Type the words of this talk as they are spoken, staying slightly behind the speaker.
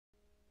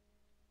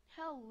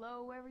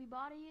Hello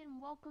everybody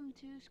and welcome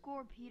to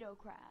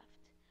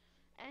Scorpedocraft.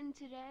 And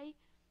today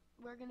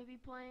we're going to be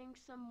playing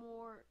some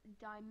more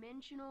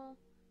dimensional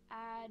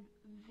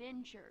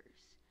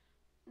adventures.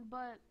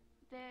 But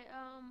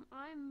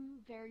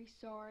I'm very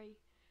sorry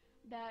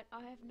that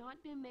I have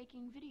not been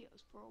making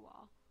videos for a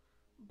while.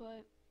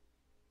 But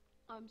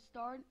I'm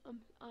going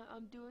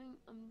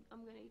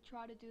to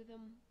try to do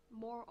them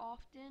more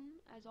often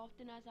as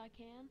I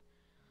can.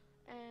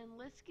 And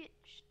let's get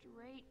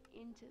straight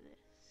into this.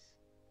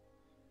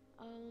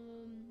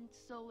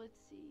 So let's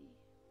see.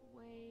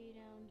 Way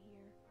down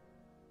here.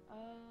 I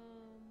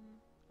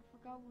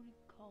forgot what we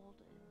called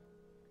it.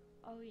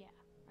 Oh yeah,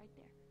 right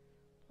there.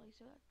 Play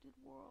selected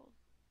world.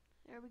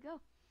 There we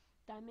go.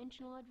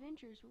 Dimensional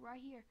adventures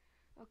right here.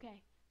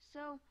 Okay,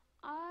 so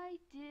I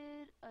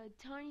did a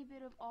tiny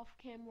bit of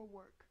off-camera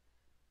work,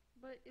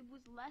 but it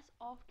was less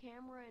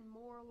off-camera and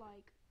more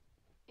like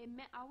it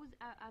meant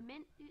I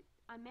meant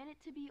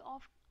it to be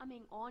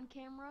on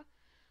camera,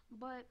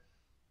 but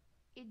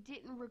it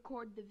didn't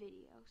record the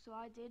video. So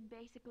I did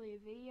basically a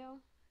video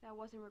that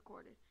wasn't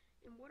recorded.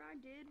 And what I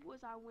did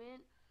was I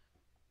went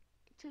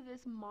to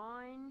this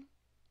mine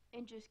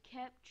and just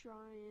kept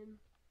trying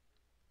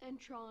and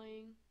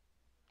trying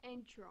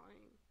and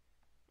trying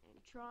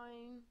and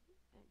trying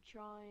and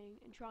trying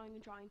and trying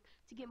and trying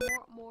to get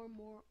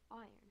more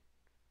iron.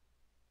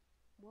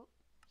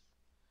 Whoops.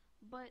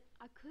 But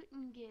I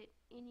couldn't get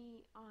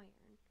any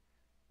iron.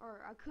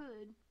 Or I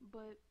could,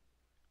 but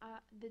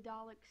the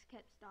Daleks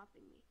kept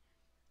stopping me.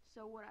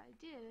 So what I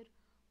did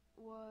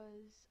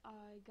was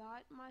I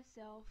got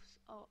myself,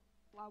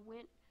 I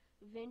went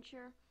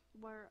venture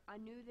where I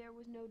knew there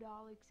was no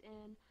Daleks,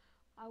 and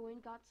I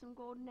went and got some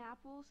golden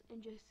apples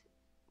and just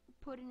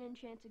put an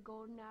enchanted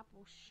golden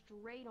apple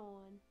straight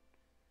on,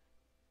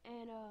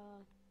 and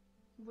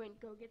went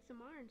go get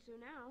some iron. So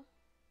now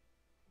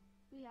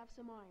we have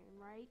some iron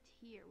right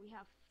here. We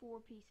have 4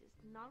 pieces.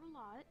 Not a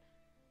lot,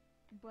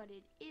 but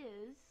it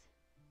is,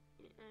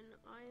 and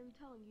I am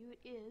telling you,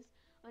 it is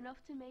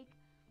enough to make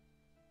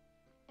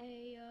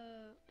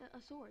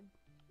a sword,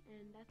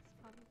 and that's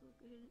probably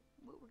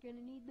what we're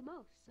gonna need the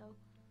most. So,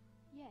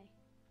 yay!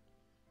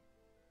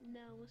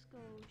 Now let's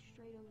go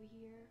straight over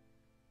here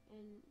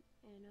and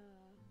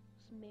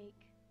let's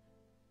make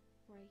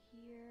right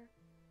here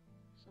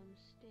some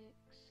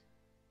sticks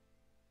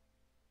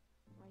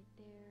right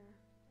there,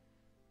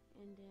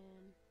 and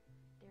then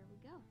there we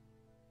go.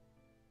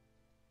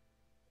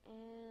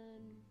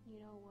 And you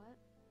know what?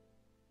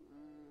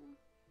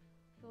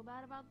 Feel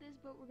bad about this,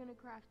 but we're gonna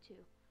craft 2.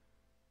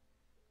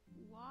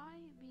 Why?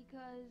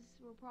 Because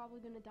we're probably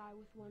going to die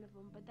with one of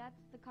them, but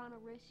that's the kind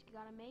of risk you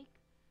gotta make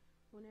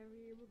whenever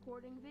you're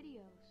recording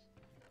videos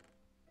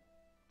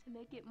to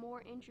make it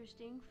more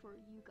interesting for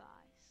you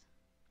guys.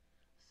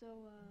 So,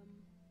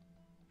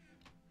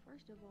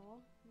 first of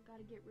all, we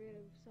gotta get rid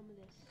of some of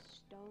this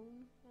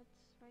stone that's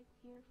right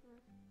here for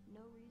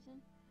no reason.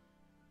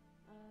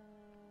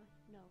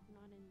 No,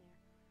 not in there.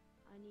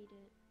 I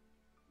needed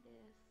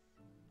this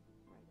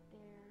right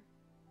there.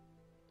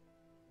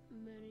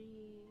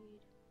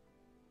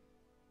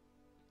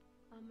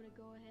 I'm gonna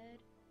go ahead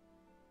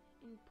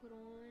and put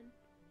on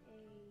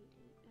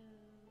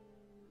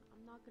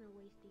I'm not gonna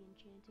waste the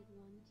enchanted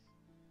ones.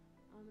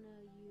 I'm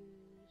gonna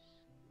use,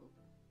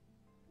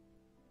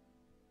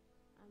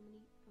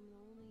 I'm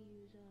gonna only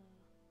use,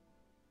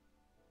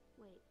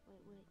 wait,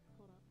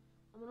 hold up.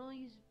 I'm gonna only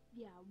use,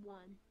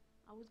 1.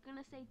 I was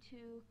gonna say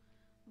 2,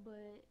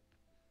 but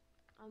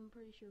I'm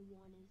pretty sure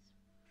 1 is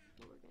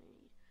what we're gonna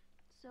need.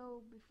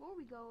 So before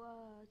we go,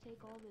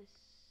 take all this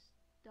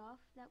stuff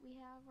that we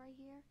have right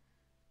here,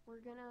 we're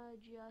gonna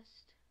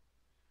just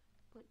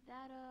put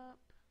that up.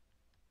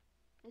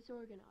 It's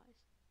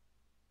organized.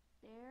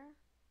 There.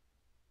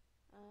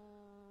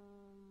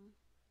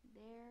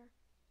 There.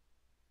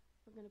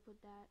 We're gonna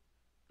put that.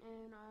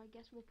 And I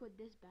guess we'll put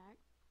this back.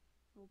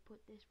 We'll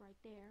put this right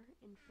there.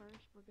 And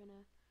first we're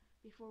gonna,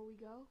 before we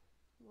go,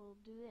 we'll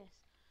do this.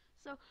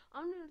 So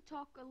I'm gonna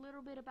talk a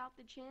little bit about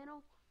the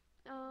channel.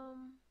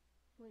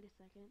 Wait a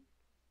second.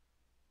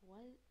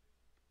 What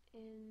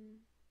in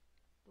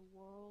the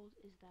world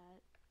is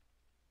that?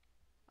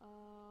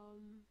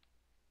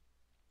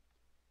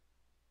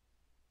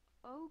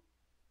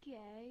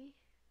 Okay.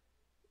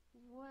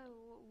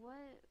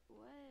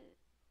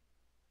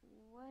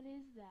 What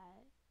is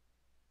that?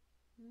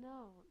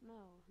 No,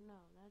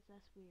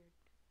 that's weird.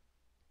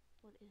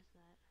 What is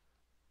that?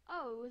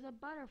 Oh, it was a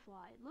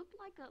butterfly. It looked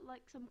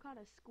like some kind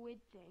of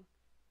squid thing.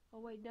 Oh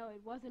wait, no,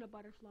 it wasn't a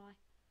butterfly.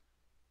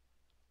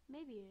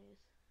 Maybe it is.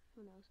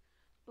 Who knows?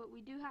 But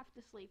we do have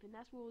to sleep, and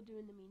that's what we'll do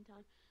in the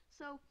meantime.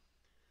 So,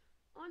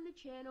 on the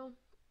channel,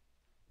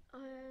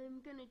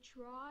 I'm gonna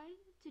try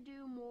to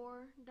do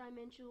more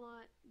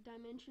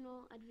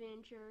dimensional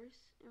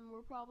adventures, and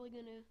we're probably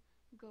gonna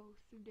go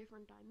through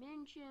different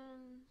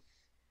dimensions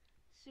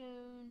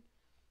soon,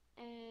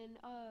 and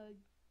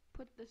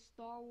put the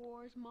Star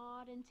Wars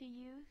mod into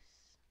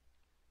use,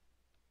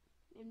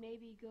 and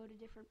maybe go to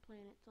different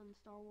planets on the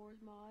Star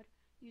Wars mod.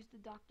 Use the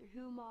Doctor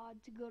Who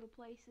mod to go to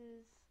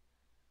places.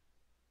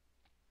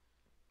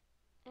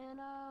 And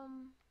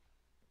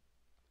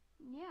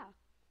yeah,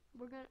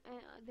 we're gonna.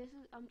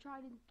 I'm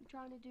trying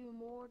to do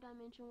more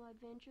dimensional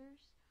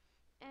adventures.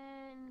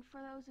 And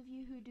for those of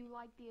you who do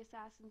like the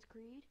Assassin's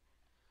Creed,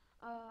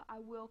 I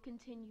will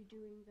continue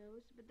doing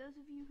those. But those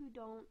of you who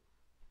don't,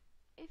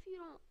 if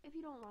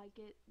you don't like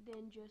it,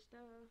 then just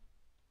don't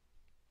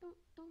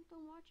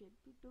watch it.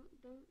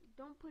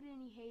 Don't put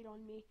any hate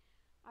on me.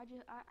 I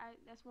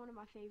that's one of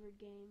my favorite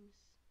games.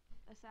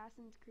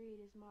 Assassin's Creed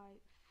is my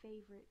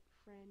favorite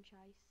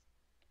franchise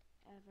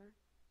ever,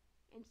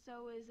 and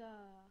so is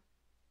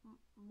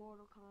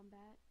Mortal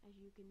Kombat, as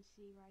you can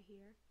see right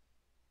here.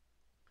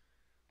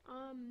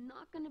 I'm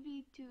not gonna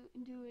be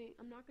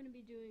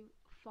doing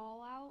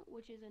Fallout,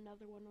 which is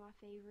another one of my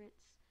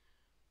favorites,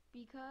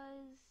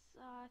 because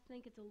I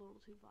think it's a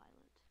little too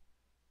violent.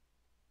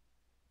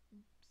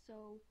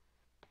 So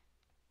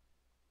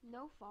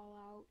no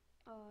Fallout.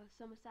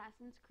 Some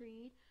Assassin's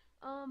Creed.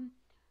 Um,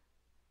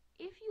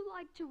 if you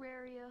like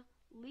Terraria,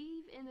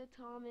 leave in the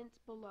comments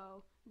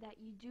below that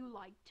you do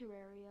like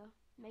Terraria.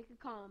 Make a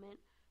comment,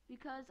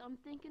 because I'm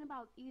thinking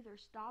about either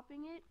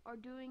stopping it or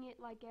doing it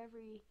like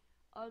every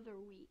other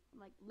week,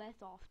 like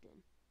less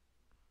often.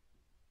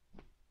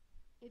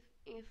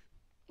 If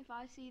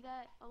I see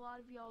that a lot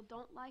of y'all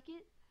don't like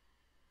it,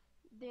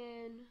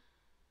 then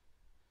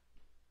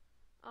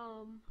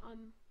I'm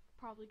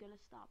probably gonna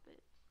stop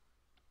it.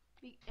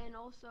 And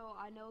also,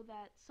 I know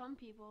that some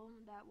people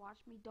that watch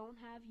me don't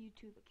have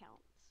YouTube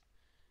accounts,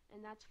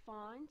 and that's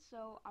fine.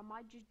 So I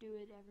might just do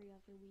it every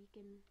other week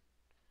and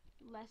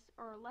less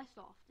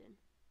often,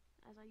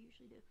 as I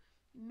usually do.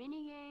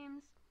 Mini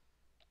games,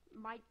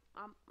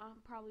 I'm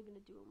probably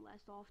gonna do them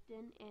less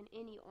often, and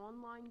any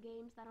online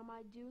games that I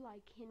might do,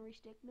 like Henry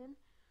Stickmin,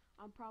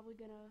 I'm probably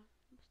gonna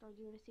start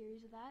doing a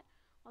series of that.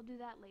 I'll do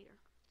that later.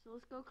 So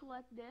let's go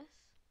collect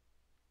this,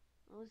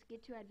 and let's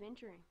get to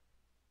adventuring.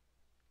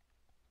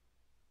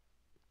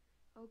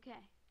 Okay.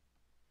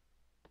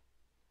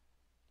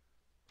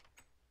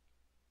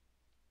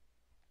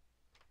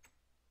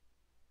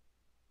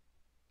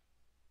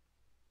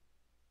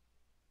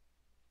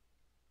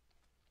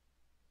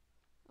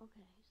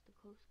 Okay, is the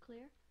coast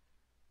clear?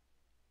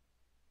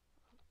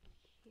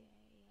 Okay,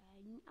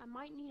 I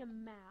might need a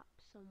map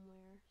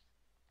somewhere.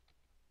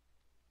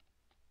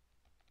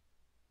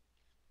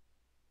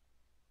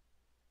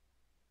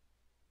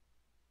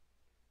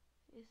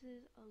 This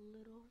is a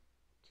little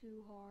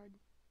too hard.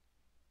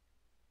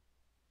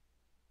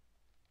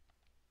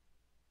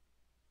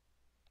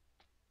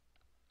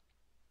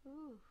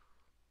 Ooh.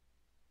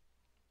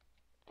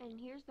 And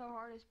here's the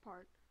hardest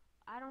part.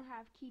 I don't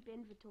have keep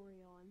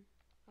inventory on.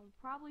 I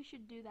probably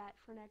should do that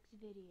for next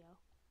video,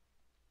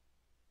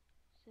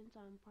 since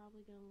I'm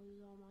probably going to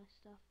lose all my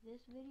stuff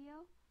this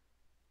video.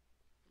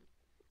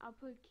 I'll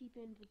put keep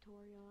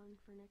inventory on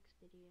for next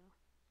video,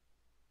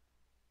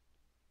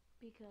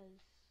 because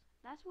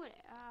that's what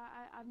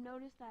I've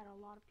noticed that a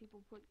lot of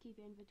people put keep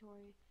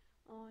inventory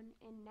on,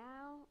 and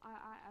now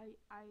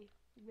I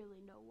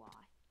really know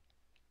why.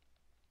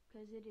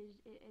 Because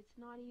it's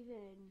not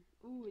even,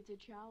 ooh, it's a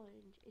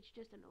challenge. It's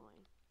just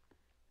annoying.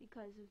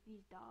 Because of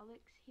these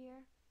Daleks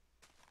here,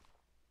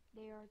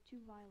 they are too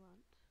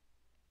violent.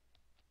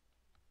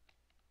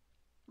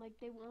 Like,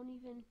 they won't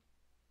even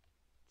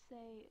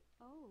say,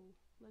 oh,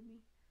 let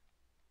me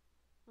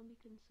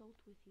consult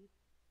with you.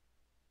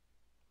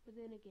 But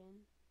then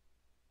again,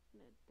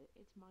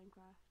 it's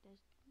Minecraft.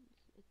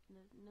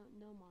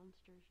 No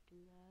monsters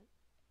do that.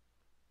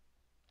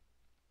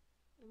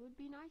 It would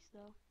be nice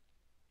though.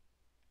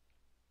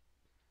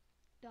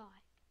 Die.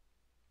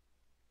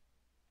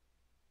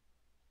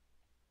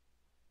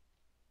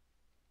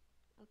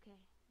 Okay,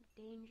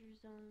 danger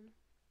zone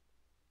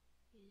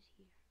is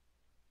here.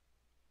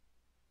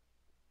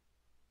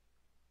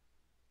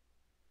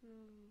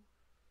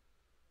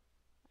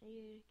 I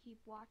need to keep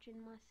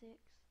watching my 6.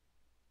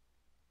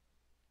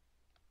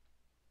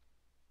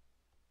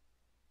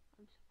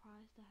 I'm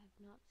surprised I have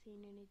not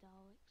seen any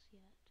Daleks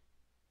yet.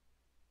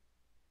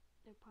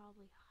 They're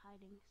probably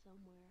hiding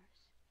somewhere,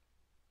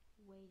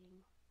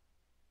 waiting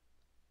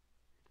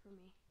for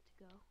me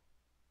to go.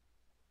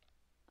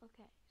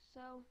 Okay,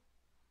 so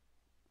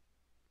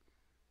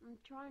I'm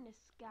trying to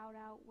scout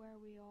out where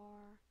we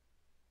are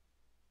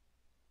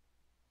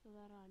so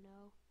that I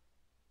know.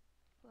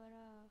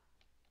 But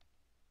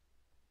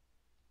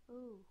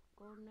ooh,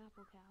 golden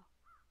apple cow.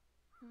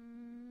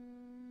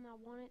 I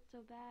want it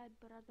so bad,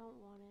 but I don't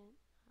want it.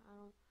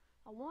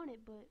 I want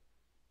it, but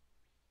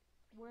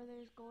where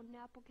there's golden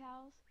apple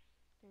cows,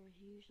 there's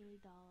usually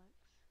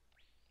Daleks.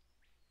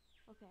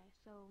 Okay,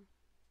 so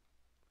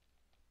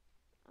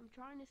I'm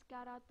trying to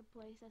scout out the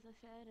place, as I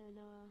said, and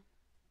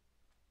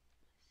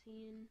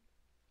seeing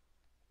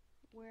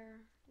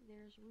where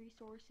there's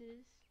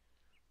resources,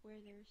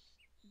 where there's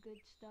good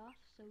stuff,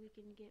 so we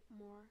can get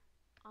more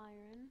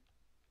iron.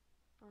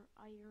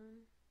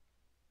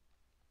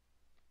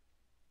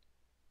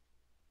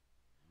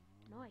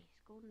 Nice,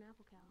 golden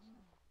apple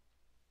cows.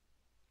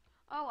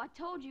 Oh, I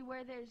told you,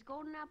 where there's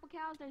golden apple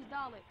cows, there's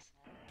Daleks.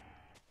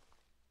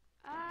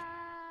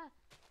 Ah,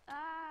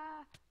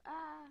 ah,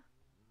 ah.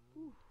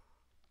 Ooh.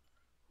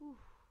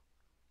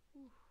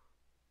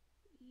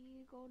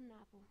 golden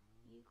apple.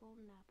 Eat a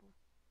golden apple.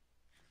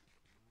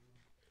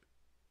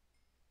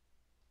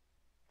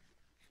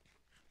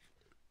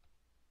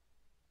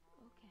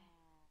 Okay.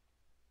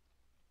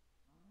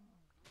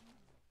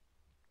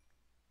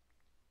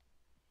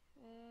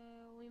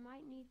 We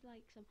might need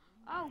like some.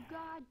 Oh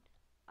God!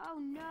 Oh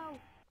no!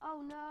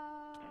 Oh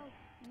no!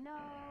 No!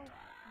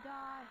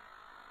 Die!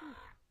 Whew.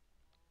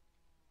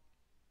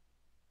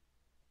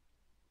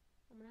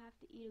 I'm gonna have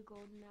to eat a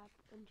golden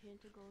apple,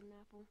 enchanted golden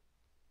apple.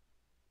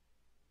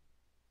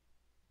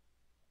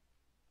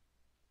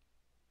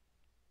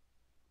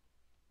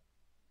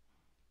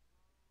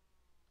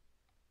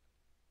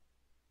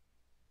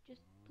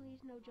 Just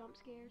please no jump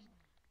scares.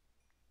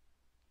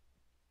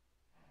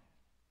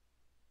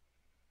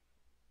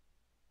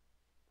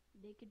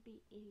 They could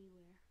be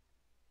anywhere.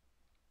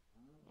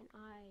 And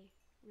I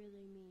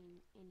really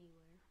mean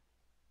anywhere.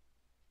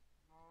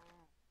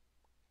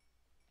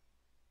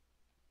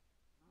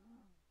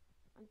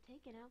 I'm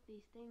taking out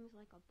these things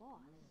like a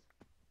boss.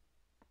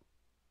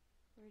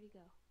 Where'd he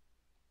go?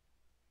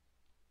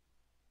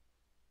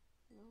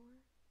 Nowhere?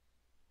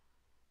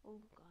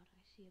 Oh God, I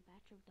see a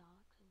batch of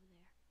Daleks over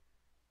there.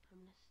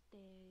 I'm gonna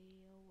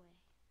stay away.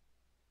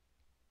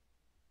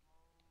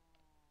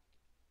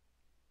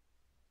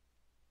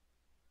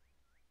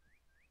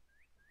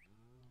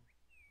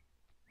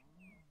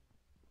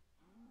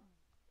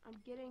 I'm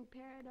getting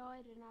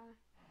paranoid and I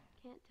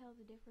can't tell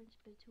the difference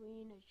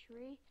between a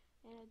tree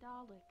and a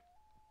Dalek.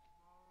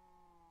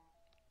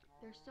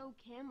 They're so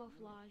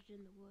camouflaged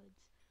in the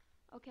woods.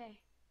 Okay,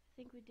 I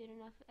think we did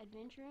enough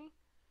adventuring.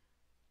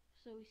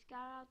 So we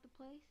scouted out the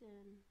place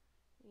and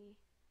we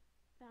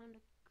found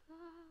a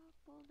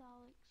couple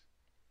Daleks.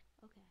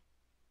 Okay,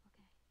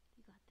 okay,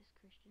 you got this,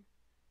 Christian.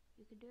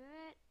 You can do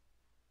it.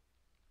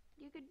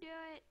 You can do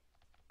it.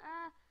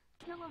 Ah,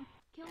 kill him,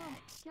 kill him,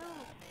 kill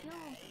him, kill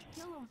him,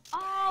 kill him.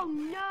 Oh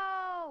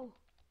no!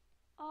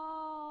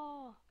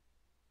 Oh,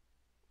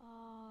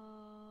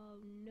 oh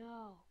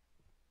no,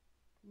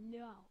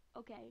 no.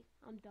 Okay,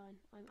 I'm done.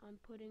 I'm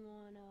putting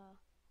on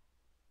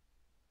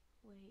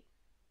wait.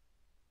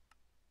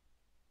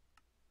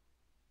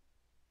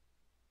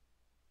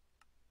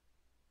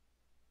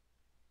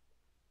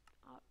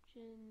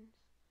 Options.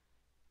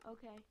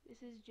 Okay,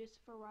 this is just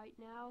for right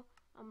now.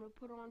 I'm gonna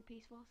put on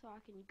peaceful so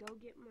I can go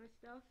get my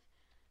stuff,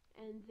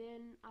 and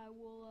then I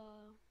will.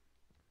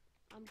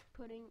 I'm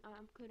finding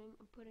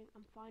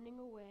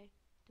a way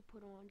to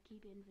put on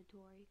keep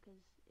inventory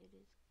because it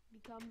has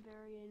become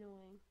very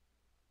annoying.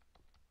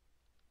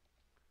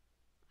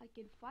 I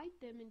can fight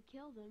them and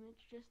kill them.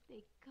 It's just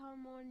they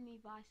come on me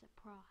by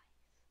surprise.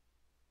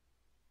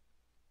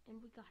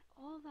 And we got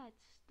all that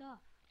stuff,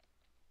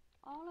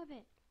 all of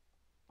it.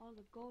 All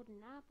the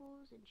golden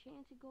apples,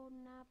 enchanted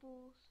golden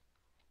apples,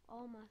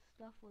 all my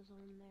stuff was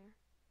on there.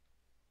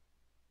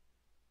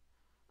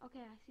 Okay,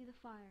 I see the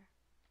fire.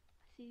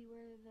 I see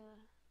where the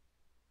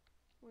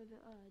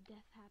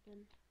death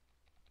happened.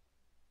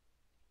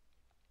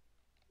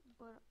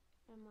 But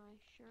am I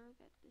sure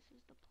that this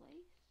is the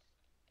place?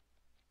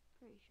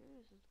 Pretty sure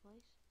this is the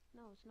place.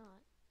 No, it's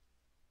not.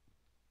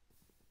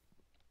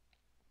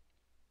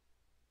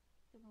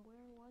 Then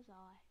where was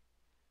I?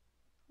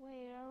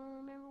 Wait, I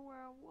don't remember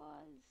where I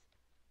was.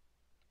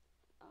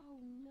 Oh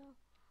no.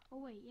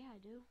 Oh wait, yeah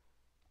I do.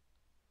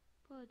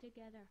 Pull it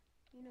together.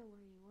 You know where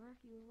you were.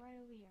 You were right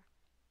over here.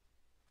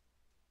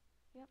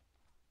 Yep,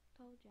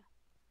 told ya.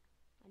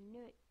 I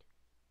knew it.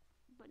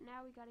 But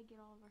now we gotta get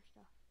all of our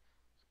stuff.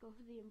 Let's go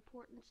for the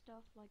important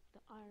stuff like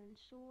the iron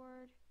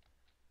sword.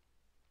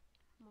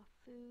 My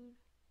food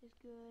is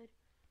good.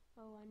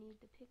 Oh, I need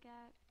the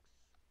pickaxe.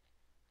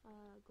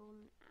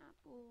 Golden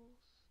apples.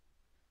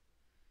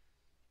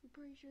 I'm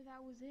pretty sure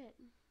that was it.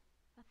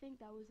 I think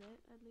that was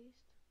it, at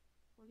least.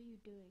 What are you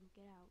doing?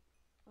 Get out.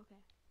 Okay.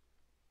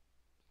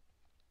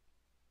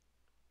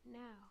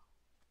 Now.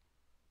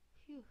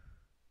 Phew.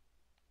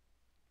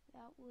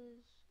 That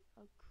was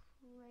a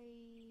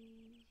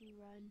crazy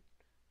run.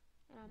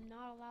 And I'm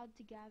not allowed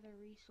to gather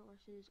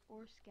resources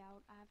or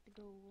scout. I have to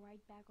go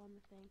right back on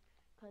the thing.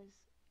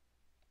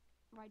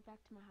 Right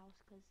back to my house.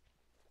 Because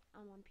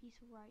I'm on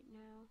peaceful right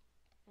now.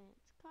 And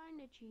it's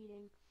kind of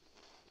cheating.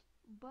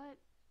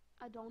 But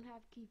I don't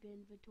have keep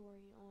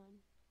inventory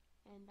on.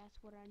 And that's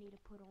what I need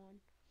to put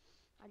on.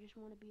 I just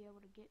want to be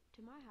able to get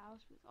to my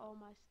house with all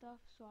my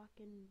stuff so I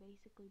can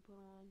basically put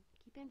on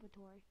keep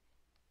inventory.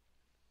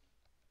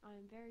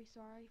 I'm very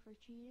sorry for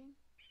cheating.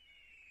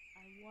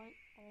 I want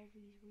all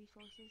these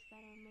resources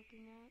that I'm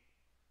looking at.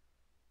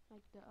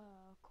 Like the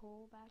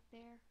coal back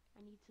there.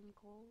 I need some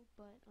coal,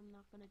 but I'm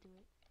not going to do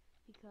it.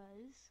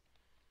 Because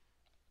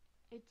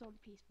it's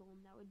on peaceful and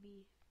that would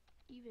be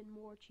even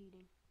more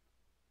cheating.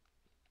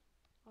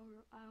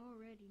 I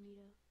already need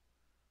to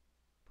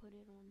put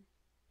it on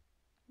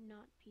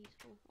not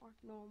peaceful or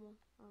normal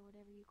or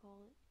whatever you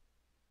call it.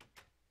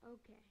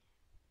 Okay.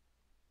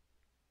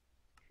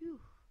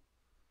 Phew.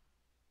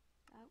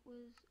 That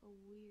was a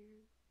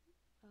weird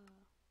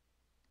time.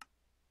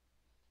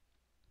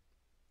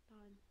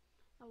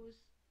 That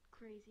was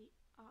crazy.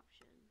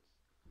 Options.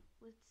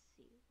 Let's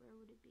see. Where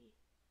would it be?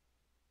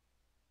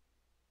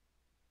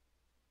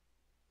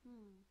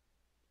 Hmm.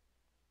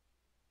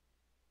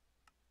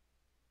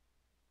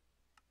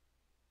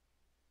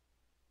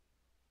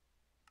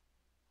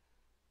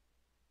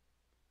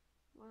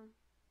 Well,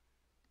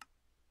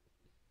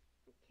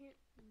 I can't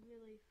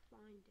really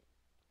find it.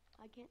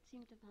 I can't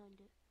seem to find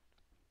it.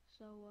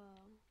 So,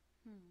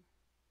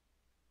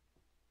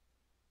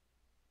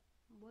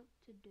 what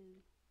to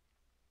do?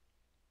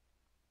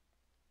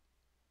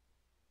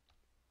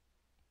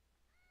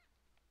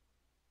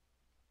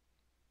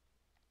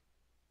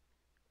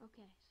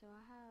 Okay, so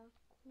I have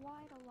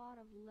quite a lot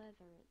of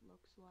leather, it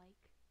looks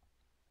like.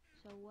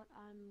 So what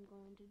I'm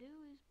going to do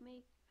is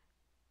make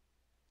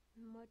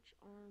much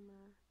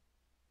armor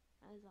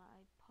as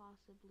I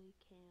possibly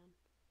can.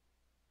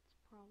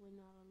 It's probably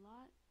not a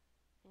lot,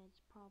 and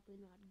it's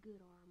probably not good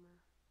armor,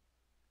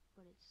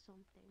 but it's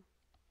something.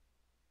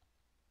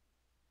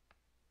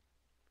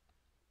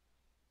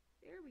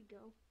 There we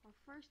go, our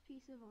first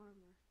piece of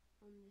armor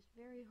on this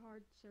very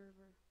hard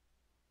server.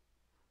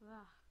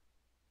 Ah.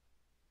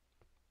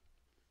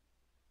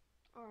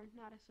 Or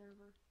not a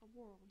server, a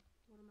world.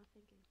 What am I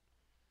thinking?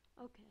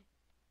 Okay.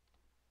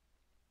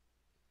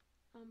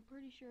 I'm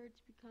pretty sure it's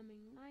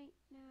becoming night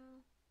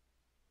now.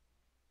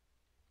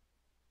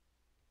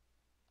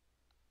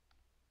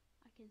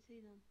 I can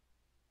see them.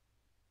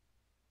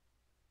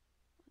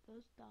 Are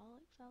those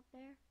Daleks out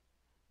there?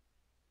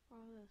 Or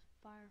are those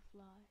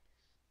fireflies?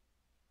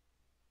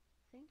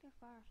 I think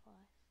they're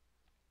fireflies.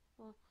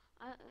 Well,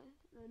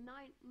 the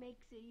night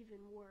makes it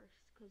even worse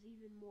because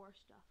even more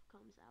stuff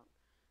comes out.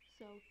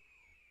 So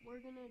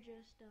we're gonna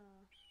just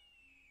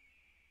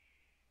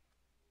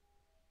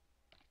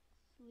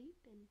sleep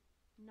and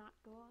not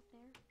go out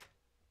there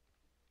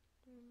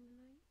during the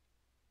night.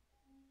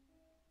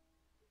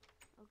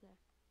 Okay.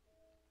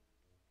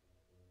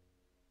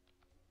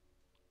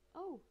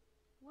 Oh,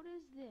 what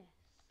is this?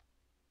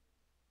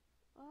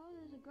 Oh,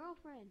 there's a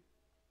girlfriend.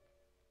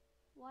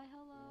 Why,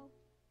 hello.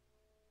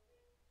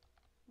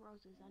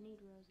 Roses. I need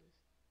roses.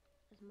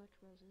 As much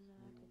roses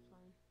as I could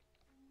find.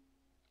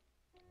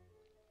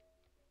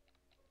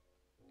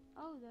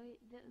 Oh,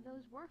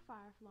 those were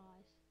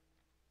fireflies.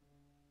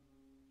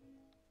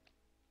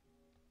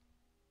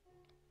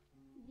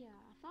 Yeah,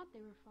 I thought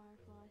they were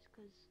fireflies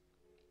because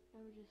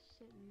they were just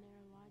sitting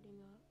there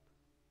lighting up.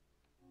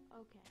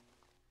 Okay.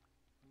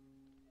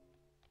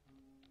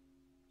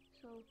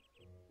 So,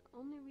 the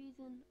only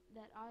reason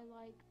that I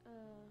like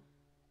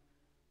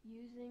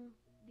using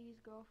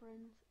these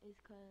girlfriends is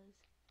because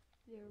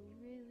they're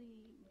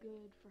really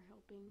good for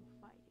helping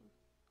fighting.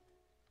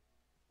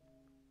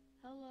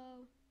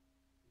 Hello.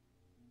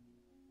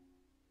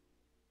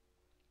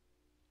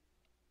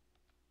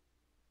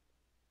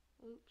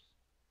 Oops.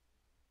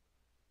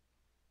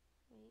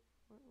 Wait,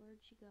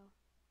 where'd she go?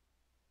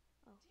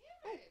 Oh.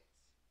 Damn it!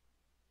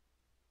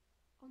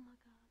 Oh my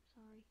god, I'm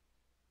sorry.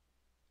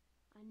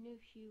 I knew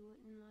she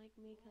wouldn't like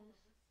me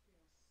because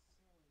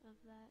of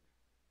that.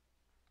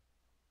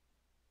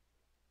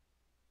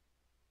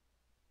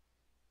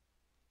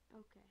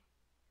 Okay,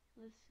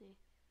 let's see.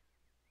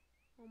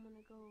 I'm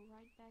gonna go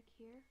right back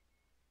here,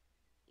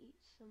 eat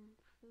some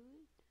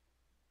food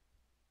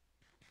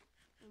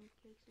in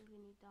case of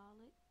any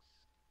Daleks,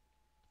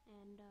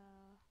 and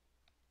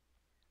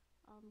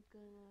I'm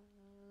gonna,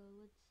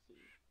 let's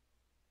see.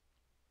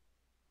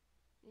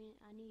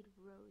 I need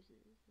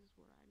roses is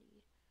what I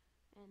need,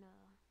 and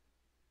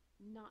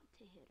not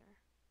to hit her.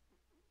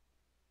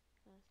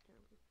 That's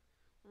terrible.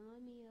 And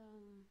let me,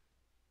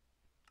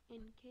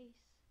 in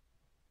case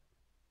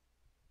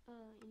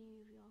any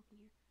of y'all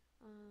can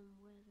hear,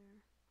 weather,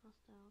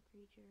 hostile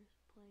creatures,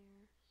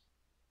 players.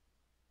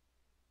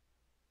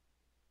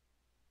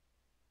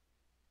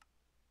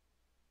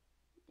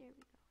 There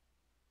we go.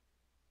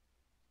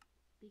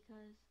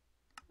 Because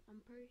I'm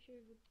pretty sure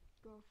the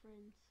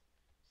girlfriends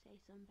say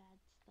some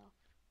bad stuff,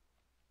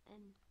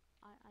 and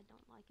I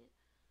don't like it.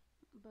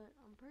 But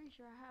I'm pretty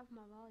sure I have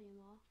my volume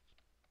off.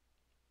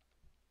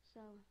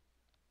 So,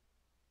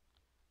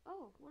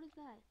 oh, what is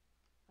that?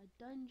 A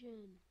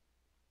dungeon.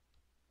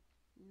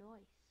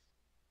 Nice.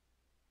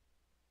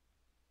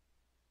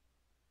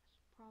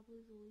 That's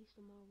probably the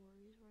least of my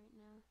worries right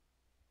now,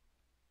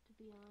 to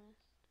be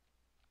honest.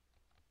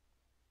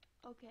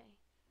 Okay,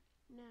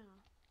 now,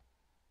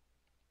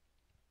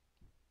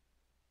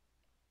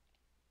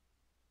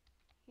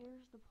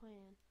 here's the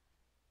plan.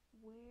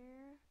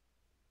 Where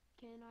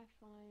can I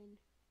find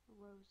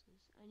roses?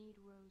 I need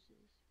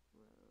roses.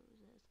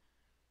 Roses.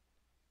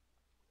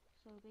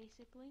 So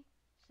basically,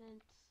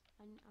 since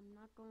I'm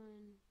not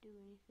going to do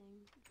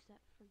anything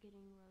except for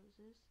getting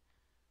roses,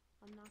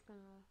 I'm not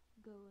going to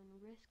go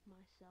and risk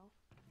myself.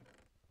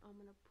 I'm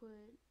going to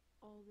put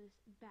all this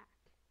back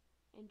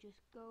and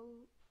just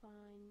go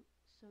find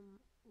some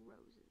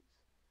roses.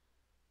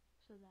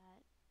 So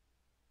that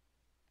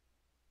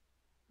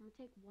I'm going to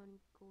take one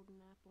golden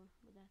apple,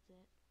 but that's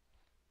it.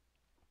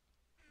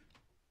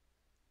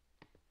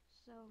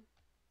 So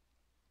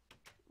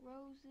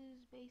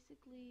roses,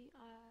 basically,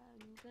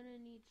 I'm going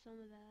to need some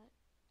of that,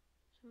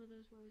 some of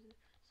those roses,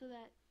 so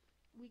that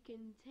we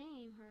can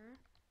tame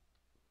her.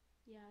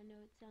 Yeah, I know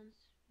it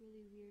sounds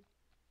really weird,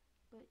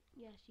 But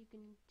yes, you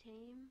can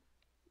tame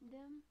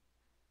them,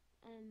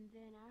 and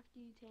then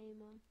after you tame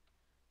them,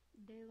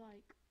 they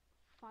like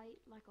fight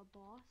like a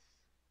boss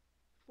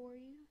for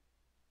you,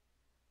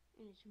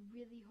 and it's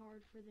really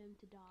hard for them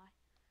to die.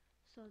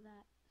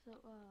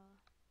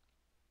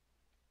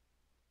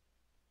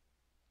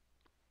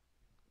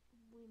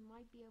 We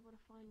might be able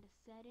to find a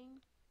setting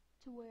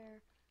to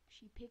where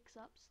she picks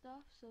up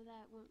stuff, so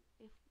that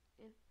if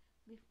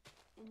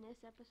in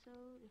this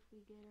episode, if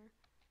we get her,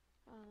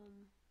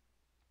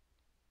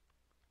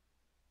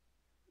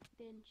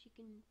 then she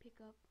can pick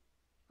up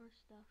our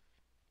stuff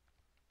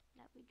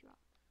that we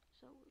drop.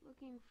 So we're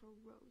looking for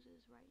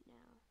roses right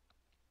now.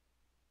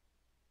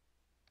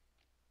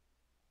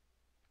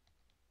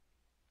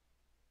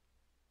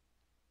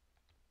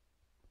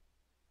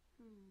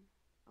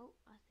 Oh,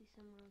 I see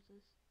some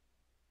roses.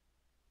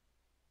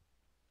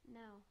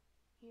 Now,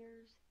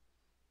 here's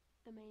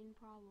the main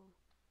problem.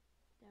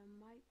 There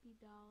might be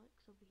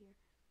Daleks over here,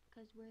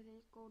 because where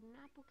there's golden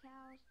apple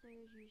cows,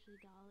 there's usually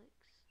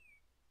Daleks.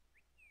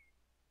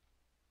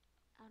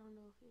 I don't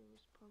know if it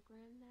was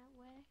programmed that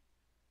way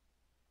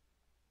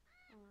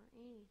or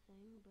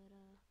anything, but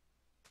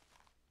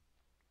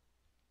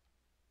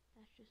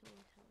that's just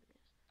always how it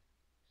is.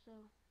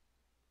 So,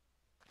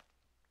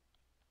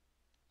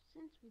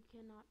 since we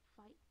cannot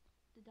fight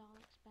the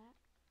Daleks back,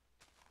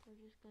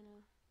 we're just gonna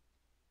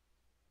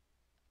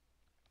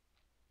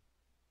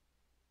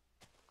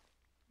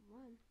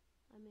run.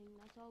 I mean,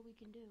 that's all we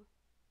can do,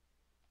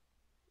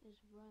 is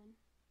run.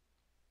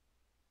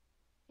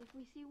 If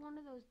we see one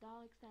of those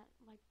Daleks that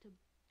like to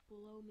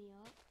blow me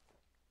up,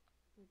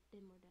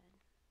 then we're dead,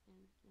 and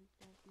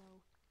there's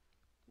no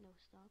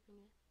stopping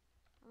it.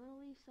 I'm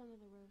gonna leave some of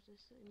the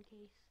roses in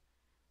case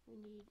we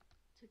need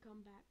to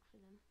come back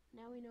for them.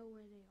 Now we know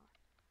where they are.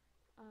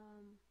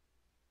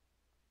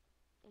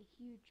 A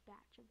huge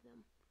batch of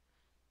them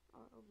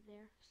are over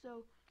there.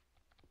 So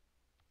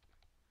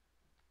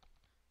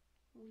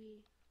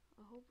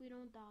I hope we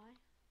don't die.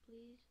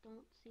 Please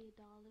don't see a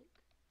Dalek.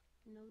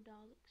 No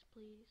Daleks,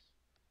 please.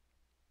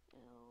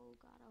 Oh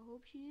god, I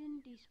hope she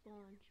didn't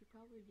despawn. She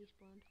probably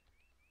despawned.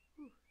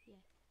 Whew,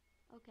 yeah.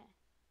 Okay.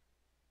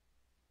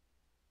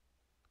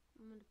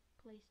 I'm gonna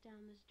place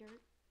down this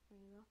dirt. There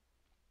you go.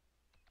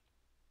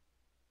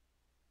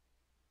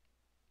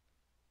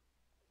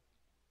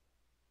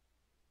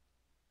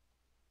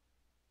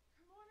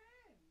 Come on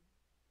in.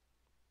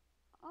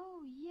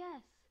 Oh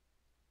yes!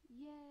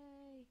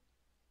 Yay!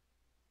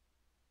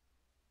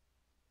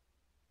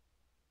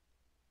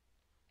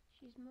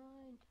 She's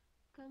mine.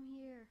 Come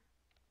here.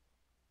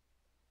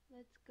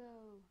 Let's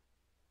go.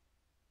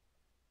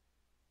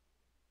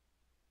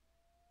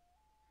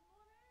 Come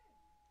on in.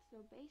 So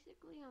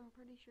basically, I'm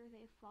pretty sure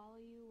they follow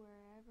you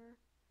wherever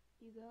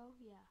you go.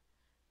 Yeah.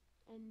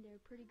 And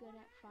they're pretty good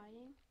at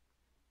fighting.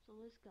 So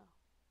let's go.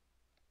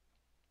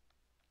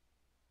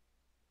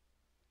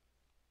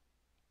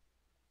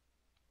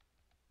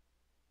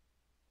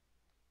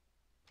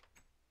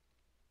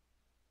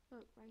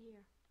 Look, right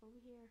here. Over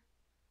here.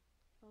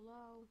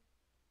 Hello.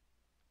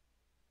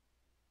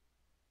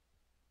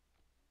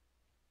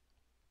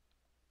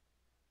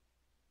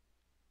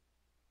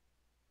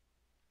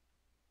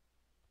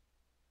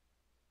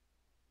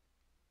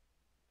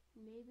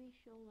 Maybe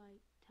she'll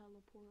like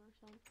teleport or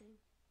something.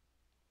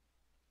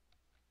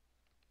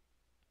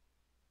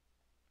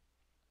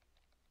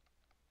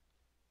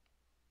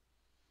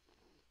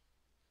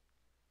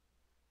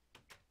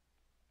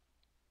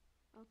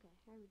 Okay,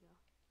 here we go.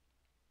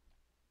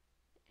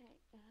 Hey,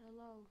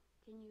 hello.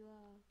 Can you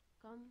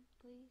come,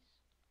 please?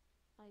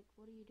 Like,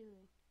 what are you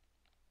doing?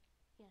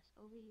 Yes,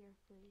 over here,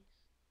 please.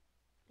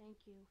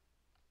 Thank you.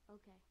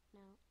 Okay,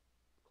 now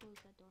close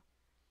that door.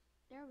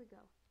 There we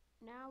go.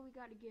 Now we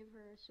gotta give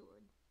her a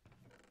sword.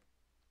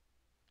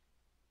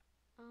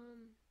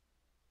 I'm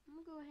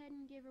gonna go ahead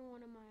and give her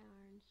one of my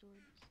iron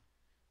swords.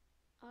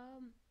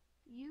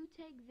 You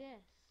take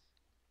this.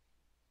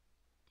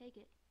 Take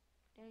it.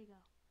 There you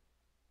go.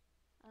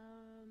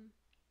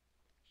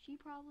 She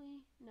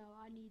probably... No,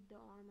 I need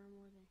the armor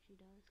more than she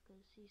does,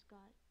 because she's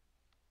got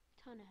a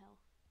ton of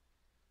health.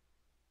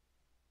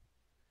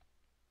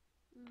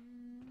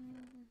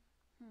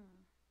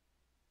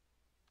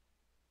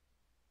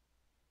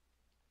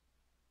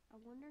 I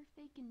wonder if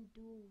they can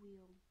dual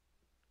wield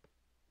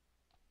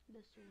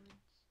the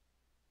swords.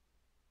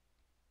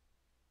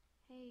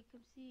 Hey,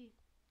 come see.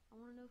 I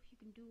want to know if you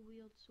can dual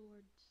wield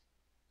swords.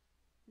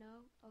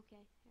 No?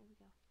 Okay, here we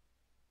go.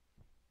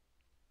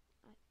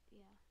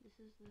 Yeah, this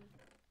is the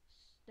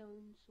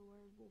stone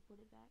sword. We'll put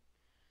it back.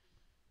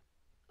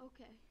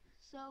 Okay,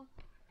 so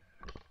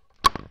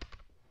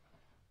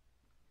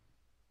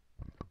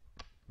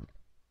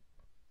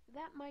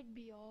that might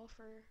be all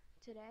for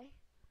today.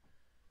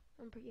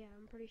 I'm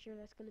pretty sure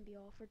that's gonna be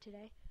all for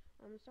today.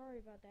 I'm sorry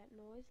about that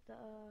noise.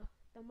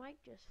 The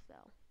mic just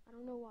fell. I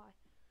don't know why.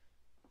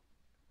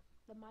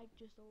 The mic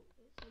just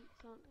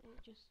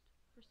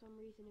for some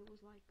reason it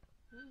was like,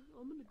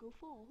 I'm gonna go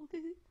fall.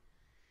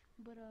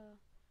 But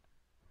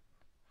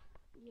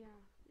yeah,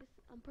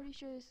 I'm pretty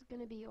sure this is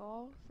gonna be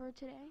all for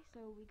today.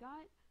 So we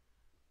got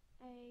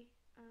Hey,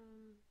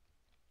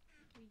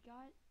 we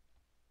got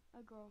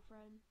a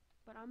girlfriend,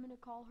 but I'm gonna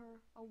call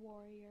her a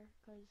warrior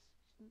because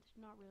she's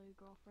not really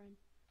a girlfriend.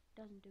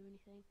 Doesn't do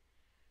anything.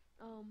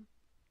 Um,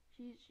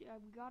 we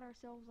got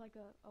ourselves like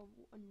a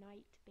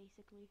knight,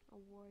 basically, a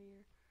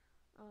warrior.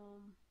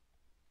 Um,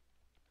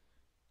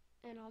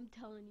 and I'm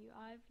telling you,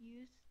 I've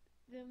used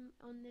them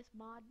on this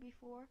mod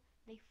before.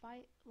 They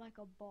fight like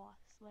a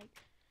boss. Like,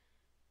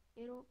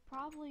 it'll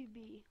probably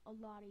be a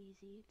lot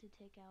easy to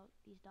take out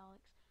these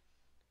Daleks.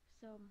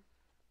 So,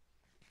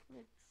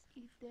 let's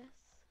eat this.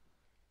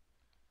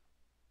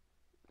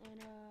 And,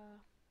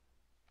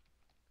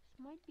 this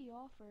might be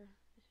all for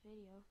this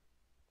video.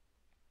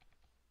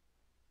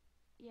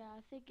 Yeah,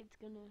 I think this is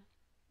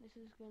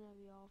gonna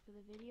be all for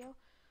the video.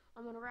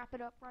 I'm gonna wrap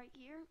it up right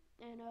here.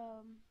 And,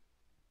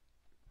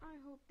 I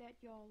hope that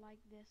y'all like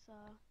this,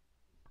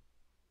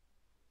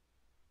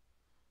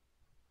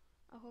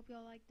 I hope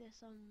y'all like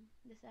this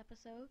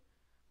episode.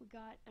 We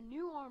got a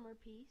new armor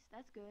piece.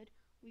 That's good.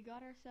 We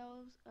got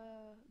ourselves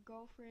a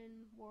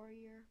girlfriend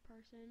warrior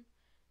person,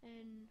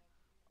 and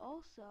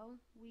also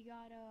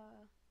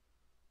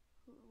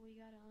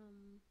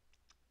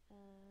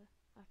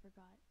I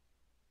forgot.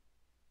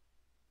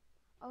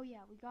 Oh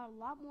yeah, we got a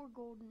lot more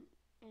golden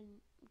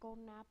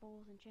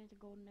apples, enchanted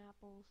golden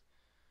apples.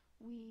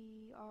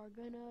 We are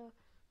gonna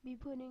be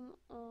putting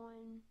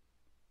on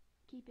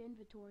keep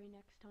inventory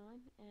next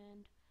time,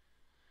 and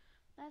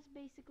that's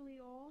basically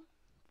all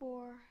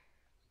for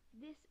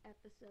this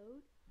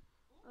episode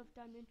of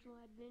Dimensional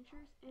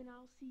Adventures, and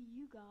I'll see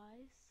you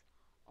guys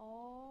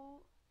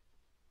all.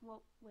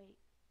 Well, wait,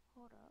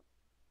 hold up,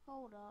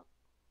 hold up.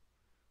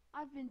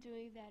 I've been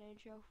doing that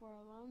intro for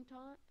a long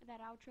time, that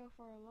outro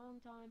for a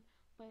long time,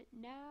 but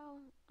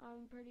now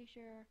I'm pretty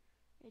sure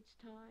it's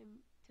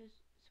time to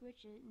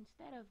switch it.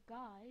 Instead of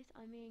guys,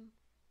 I mean,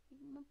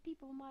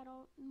 people might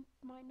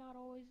not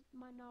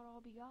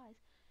all be guys.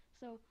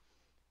 So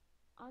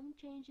I'm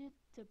changing it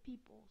to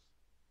peoples.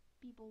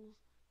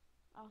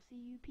 I'll see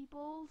you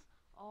peoples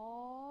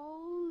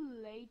all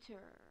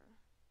later.